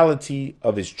actuality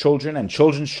of his children and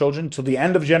children's children till the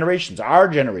end of generations, our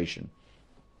generation,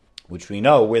 which we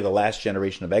know we're the last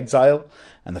generation of exile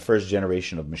and the first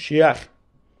generation of Mashiach,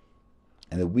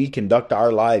 and that we conduct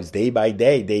our lives day by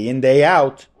day, day in, day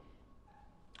out,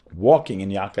 walking in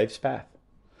Yaakov's path.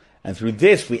 And through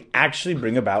this, we actually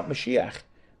bring about Mashiach.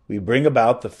 We bring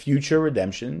about the future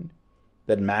redemption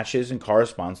that matches and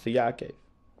corresponds to Yaakov.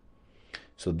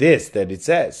 So this, that it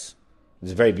says,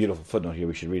 there's a very beautiful footnote here.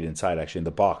 We should read it inside, actually, in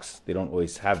the box. They don't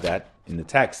always have that in the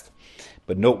text.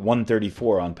 But note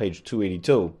 134 on page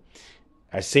 282,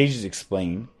 our sages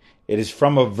explain, it is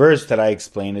from a verse that I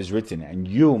explain is written, and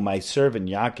you, my servant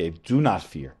Yaakov, do not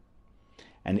fear.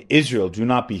 And Israel, do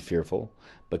not be fearful,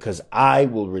 because I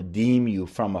will redeem you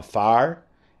from afar,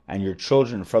 and your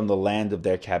children from the land of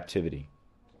their captivity.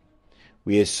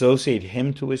 We associate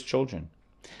him to his children,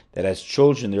 that as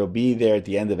children they'll be there at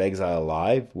the end of exile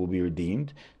alive, will be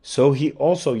redeemed. So he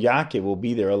also, Yaakov, will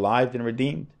be there alive and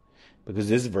redeemed, because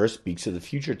this verse speaks of the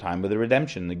future time of the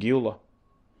redemption, the Geula.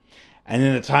 And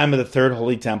in the time of the third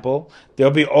holy temple,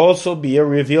 there'll also be a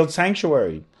revealed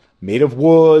sanctuary made of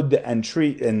wood and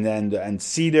tree and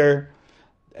cedar.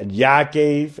 And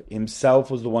Yaakov himself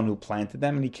was the one who planted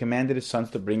them, and he commanded his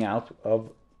sons to bring out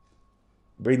of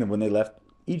bring them when they left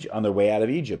Egypt, on their way out of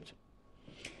Egypt.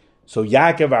 So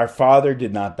Yaakov, our father,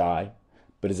 did not die,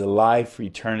 but is alive for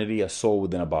eternity, a soul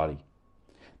within a body.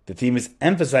 The theme is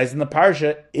emphasized in the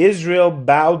parsha. Israel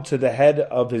bowed to the head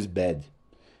of his bed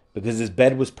because his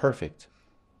bed was perfect.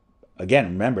 Again,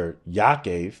 remember,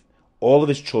 Yaakov, all of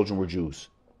his children were Jews.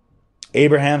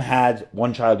 Abraham had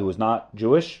one child who was not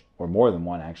Jewish, or more than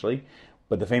one actually,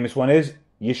 but the famous one is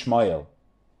Yishmael.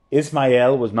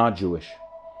 Ismael was not Jewish.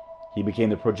 He became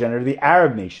the progenitor of the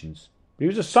Arab nations. But he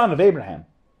was a son of Abraham.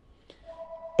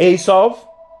 Esau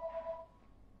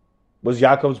was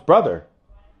Yaakov's brother.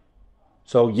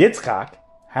 So Yitzchak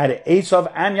had Esau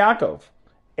and Yaakov.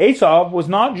 Esau was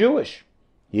not Jewish.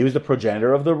 He was the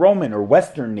progenitor of the Roman or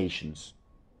Western nations.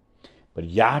 But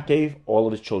Yaakov, all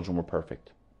of his children were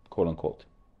perfect, quote unquote.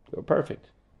 They were perfect.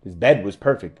 His bed was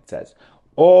perfect, it says.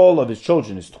 All of his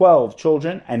children, his 12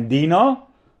 children, and Dinah,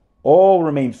 all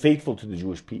remained faithful to the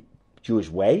Jewish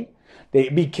way. They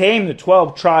became the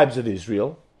 12 tribes of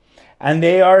Israel, and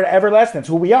they are everlasting. That's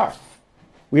who we are.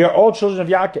 We are all children of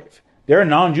Yaakov. There are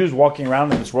non-Jews walking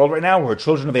around in this world right now who are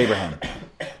children of Abraham.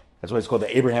 That's why it's called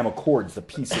the Abraham Accords, the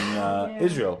peace in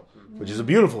Israel, which is a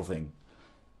beautiful thing.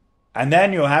 And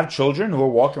then you'll have children who are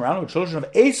walking around who are children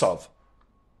of Esau,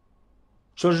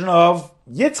 children of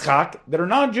Yitzchak that are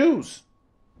not Jews.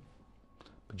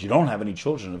 But you don't have any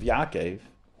children of Yaakov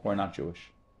who are not Jewish.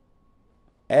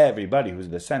 Everybody who's a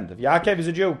descendant of Yaakov is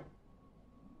a Jew.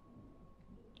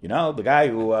 You know, the guy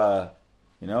who,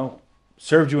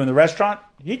 served you in the restaurant,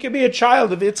 he could be a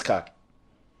child of Yitzchak.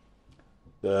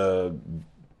 The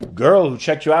girl who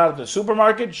checked you out at the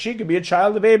supermarket, she could be a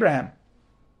child of Abraham.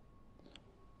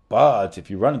 But if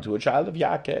you run into a child of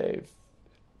Yaakov,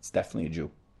 it's definitely a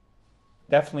Jew.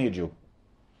 Definitely a Jew.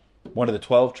 One of the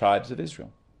 12 tribes of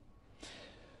Israel.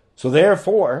 So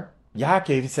therefore,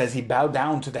 Yaakov says he bowed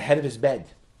down to the head of his bed.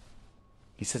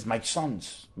 He says, my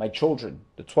sons, my children,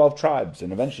 the 12 tribes,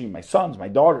 and eventually my sons, my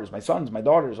daughters, my sons, my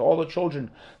daughters, all the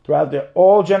children throughout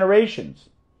all generations,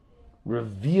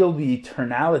 reveal the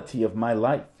eternality of my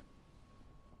life.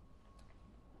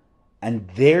 And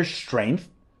their strength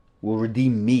will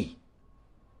redeem me.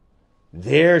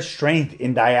 Their strength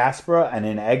in diaspora and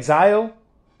in exile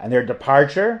and their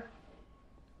departure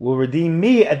will redeem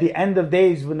me at the end of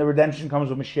days when the redemption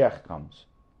comes, when Mashiach comes.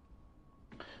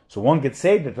 So one could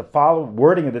say that the following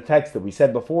wording of the text that we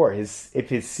said before, if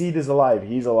his seed is alive,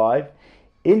 he's alive,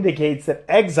 indicates that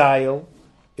exile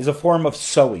is a form of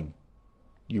sowing.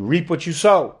 You reap what you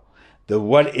sow.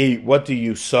 What do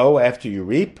you sow after you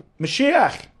reap?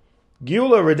 Mashiach,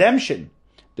 Geula, redemption.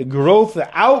 The growth, the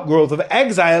outgrowth of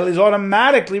exile is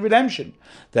automatically redemption.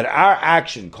 That our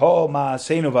action, Kol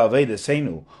Ma'aseinu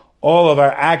V'Avedasenu, all of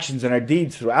our actions and our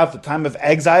deeds throughout the time of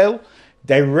exile,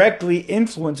 directly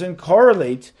influence and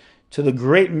correlate to the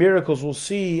great miracles we'll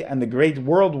see and the great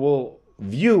world we'll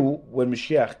view when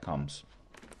Mashiach comes.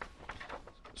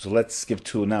 So let's skip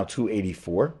to now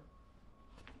 284.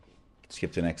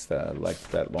 Skip the next,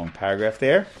 that long paragraph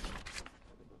there.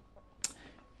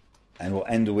 And we'll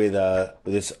end with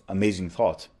this amazing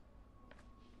thought.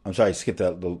 I'm sorry, skip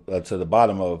to the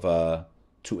bottom of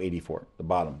 284. The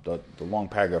bottom, the long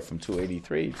paragraph from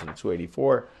 283 to the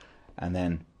 284. And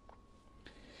then,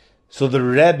 so the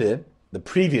Rebbe, the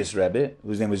previous Rebbe,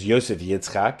 whose name was Yosef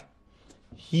Yitzchak,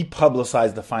 he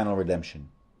publicized the final redemption.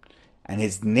 And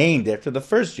it's named after the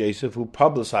first Yosef who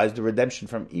publicized the redemption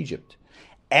from Egypt.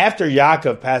 After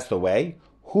Yaakov passed away,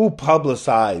 who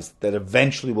publicized that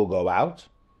eventually will go out?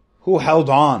 Who held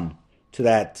on to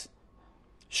that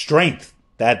strength,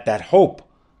 that hope,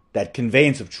 that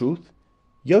conveyance of truth?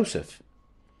 Yosef.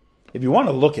 If you want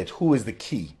to look at who is the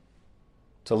key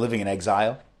to living in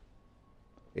exile,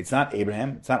 it's not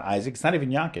Abraham, it's not Isaac, it's not even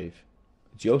Yaakov.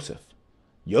 It's Yosef.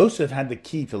 Yosef had the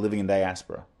key to living in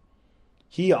diaspora.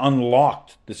 He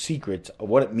unlocked the secret of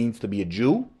what it means to be a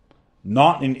Jew,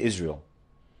 not in Israel.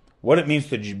 What it means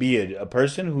to be a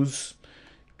person who's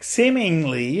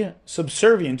seemingly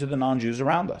subservient to the non-Jews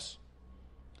around us.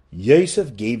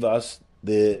 Yosef gave us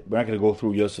we're not going to go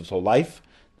through Yosef's whole life.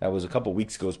 That was a couple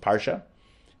weeks ago's parsha,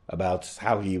 about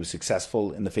how he was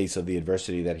successful in the face of the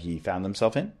adversity that he found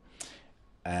himself in,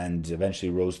 and eventually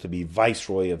rose to be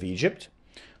viceroy of Egypt.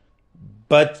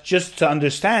 But just to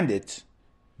understand it,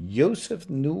 Yosef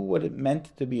knew what it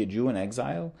meant to be a Jew in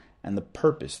exile and the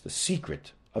purpose, the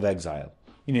secret of exile.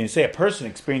 You say a person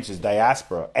experiences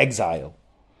diaspora, exile,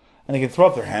 and they can throw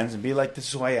up their hands and be like, this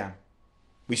is who I am.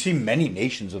 We see many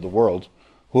nations of the world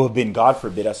who have been, God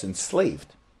forbid us,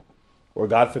 enslaved, or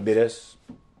God forbid us,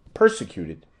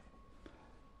 persecuted.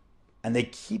 And they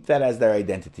keep that as their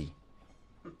identity.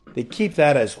 They keep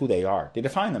that as who they are. They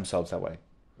define themselves that way.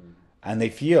 And they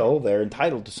feel they're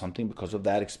entitled to something because of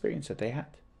that experience that they had.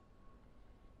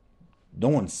 No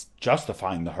one's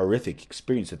justifying the horrific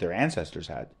experience that their ancestors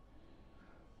had.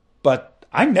 But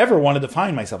I never want to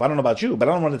define myself. I don't know about you, but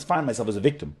I don't want to define myself as a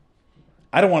victim.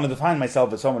 I don't want to define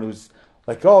myself as someone who's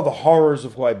like, oh, the horrors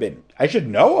of who I've been. I should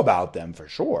know about them for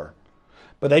sure.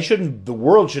 But the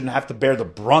world shouldn't have to bear the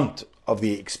brunt of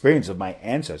the experience of my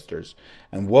ancestors.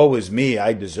 And woe is me,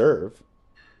 I deserve.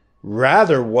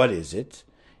 Rather, what is it?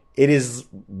 It is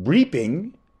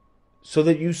reaping so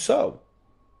that you sow.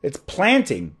 It's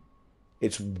planting.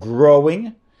 It's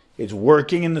growing. It's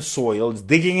working in the soil. It's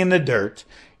digging in the dirt.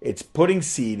 It's putting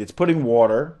seed. It's putting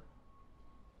water.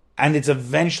 And it's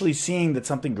eventually seeing that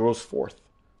something grows forth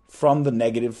from the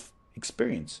negative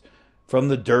experience. From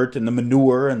the dirt and the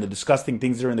manure and the disgusting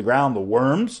things that are in the ground, the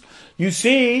worms. You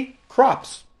see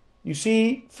crops. You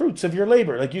see fruits of your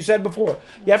labor, like you said before.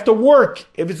 You have to work.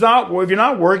 If you're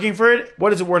not working for it,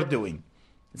 what is it worth doing?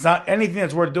 It's not anything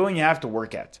that's worth doing. You have to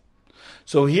work at.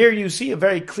 So here you see a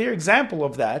very clear example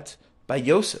of that by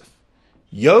Yosef.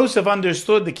 Yosef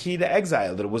understood the key to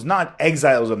exile, that it was not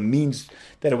exile as a means,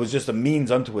 that it was just a means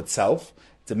unto itself.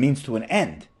 It's a means to an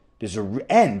end. There's an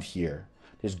end here.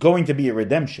 There's going to be a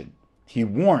redemption. He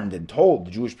warned and told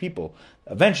the Jewish people,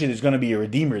 eventually there's going to be a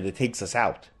redeemer that takes us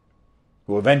out,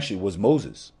 who eventually was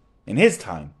Moses in his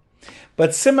time.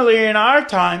 But similarly in our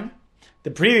time,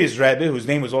 the previous Rebbe, whose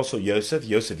name was also Yosef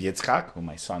Yitzchak, who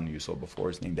my son you saw before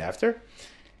is named after,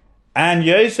 and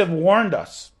Yosef warned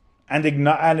us and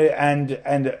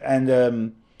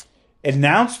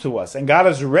announced to us and got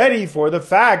us ready for the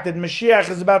fact that Mashiach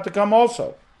is about to come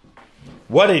also.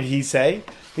 What did he say?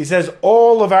 He says,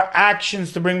 all of our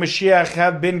actions to bring Mashiach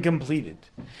have been completed.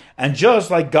 And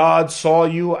just like God saw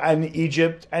you in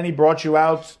Egypt and he brought you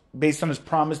out based on his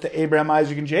promise to Abraham,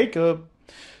 Isaac, and Jacob,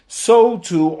 so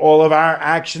too all of our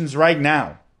actions right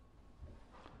now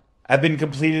have been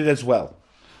completed as well.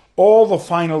 All the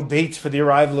final dates for the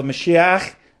arrival of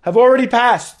Mashiach have already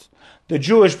passed. The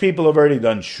Jewish people have already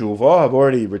done Shuvah, have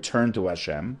already returned to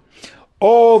Hashem.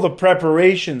 All the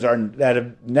preparations that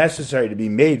are necessary to be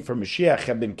made for Mashiach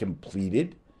have been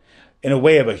completed in a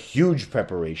way of a huge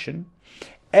preparation.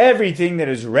 Everything that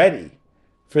is ready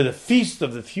for the feast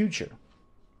of the future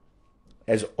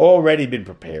has already been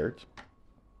prepared.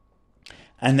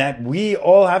 And that we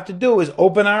all have to do is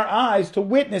open our eyes to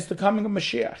witness the coming of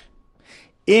Mashiach.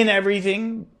 In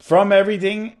everything, from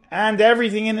everything, and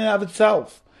everything in and of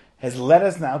itself has led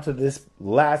us now to this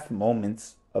last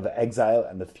moments of exile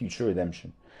and the future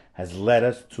redemption, has led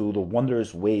us to the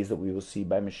wondrous ways that we will see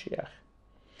by Mashiach.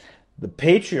 The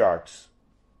patriarchs,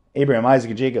 Abraham, Isaac,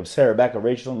 and Jacob, Sarah, Rebecca,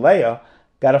 Rachel, and Leah,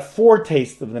 got a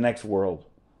foretaste of the next world.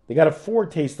 They got a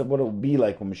foretaste of what it will be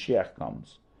like when Mashiach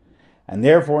comes. And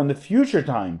therefore, in the future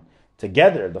time,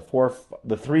 together,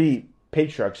 the three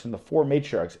patriarchs and the four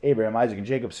matriarchs, Abraham, Isaac, and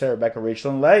Jacob, Sarah, Rebecca,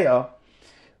 Rachel, and Leah,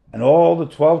 and all the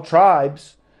 12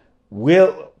 tribes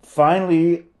will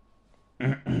finally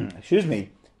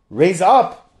raise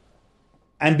up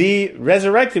and be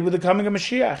resurrected with the coming of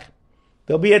Mashiach.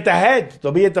 They'll be at the head.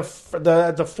 They'll be at the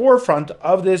forefront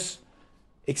of this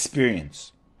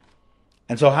experience.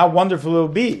 And so how wonderful it will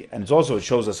be. And it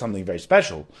shows us something very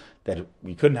special, that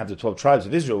we couldn't have the 12 tribes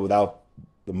of Israel without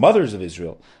the mothers of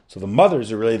Israel. So the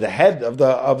mothers are really the head of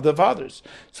the fathers.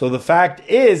 So the fact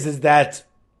is that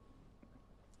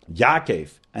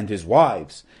Yaakov and his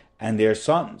wives and their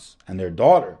sons and their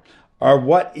daughter are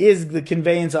what is the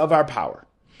conveyance of our power.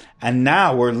 And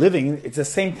now we're living, it's the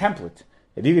same template.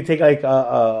 If you could take like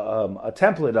a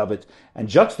template of it and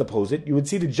juxtapose it, you would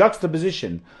see the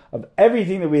juxtaposition of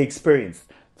everything that we experienced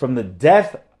from the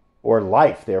death or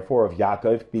life, therefore, of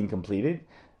Yaakov being completed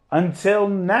until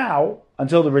now,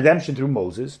 until the redemption through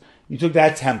Moses. You took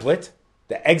that template,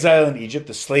 the exile in Egypt,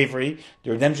 the slavery,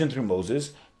 the redemption through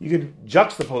Moses. You could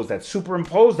juxtapose that,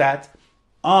 superimpose that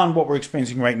on what we're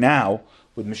experiencing right now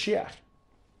with Mashiach.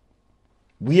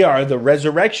 We are the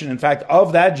resurrection, in fact,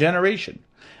 of that generation.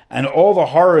 And all the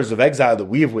horrors of exile that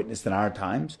we have witnessed in our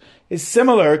times is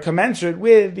similar, commensurate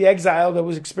with the exile that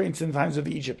was experienced in the times of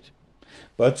Egypt.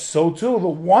 But so too, the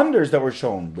wonders that were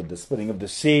shown with the splitting of the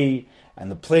sea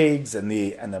and the plagues and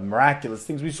the miraculous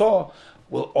things we saw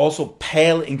will also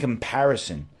pale in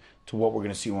comparison to what we're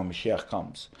going to see when Mashiach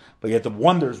comes. But yet the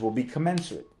wonders will be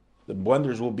commensurate. The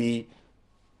wonders will be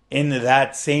in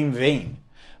that same vein.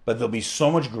 But they'll be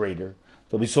so much greater,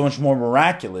 they'll be so much more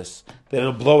miraculous that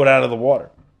it'll blow it out of the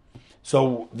water.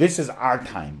 So this is our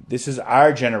time. This is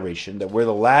our generation, that we're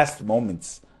the last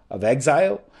moments of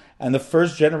exile and the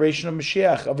first generation of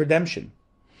Mashiach, of redemption.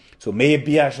 So may it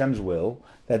be Hashem's will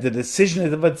that the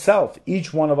decision of itself,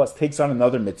 each one of us takes on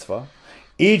another mitzvah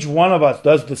Each one of us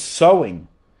does the sowing,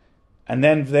 and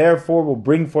then therefore will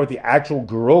bring forth the actual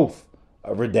growth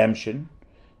of redemption.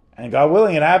 And God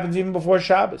willing, it happens even before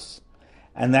Shabbos.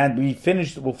 And then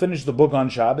we'll finish the book on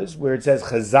Shabbos, where it says,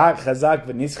 Chazak, Chazak,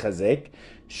 v'nis chazek,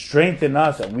 strengthen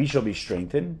us, and we shall be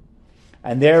strengthened.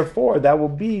 And therefore, that will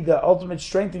be the ultimate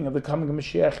strengthening of the coming of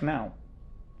Mashiach now.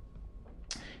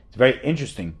 It's very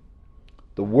interesting.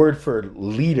 The word for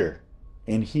leader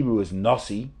in Hebrew is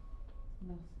Nasi.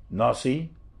 Nasi.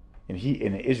 In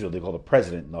Israel, they call the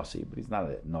president Nasi, but he's not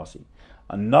a Nasi.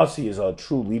 A Nasi is a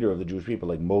true leader of the Jewish people,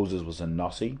 like Moses was a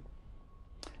Nasi.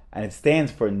 And it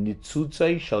stands for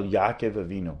Nitzutzei Shel Yaakov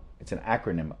Avinu. It's an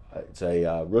acronym. It's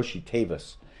a Roshi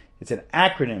Tevis. It's an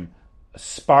acronym, a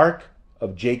spark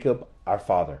of Jacob, our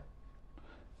father.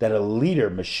 That a leader,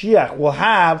 Mashiach, will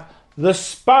have the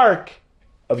spark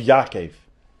of Yaakov.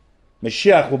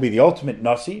 Mashiach will be the ultimate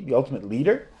Nasi, the ultimate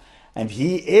leader, and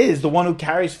he is the one who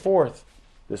carries forth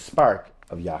the spark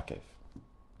of Yaakov.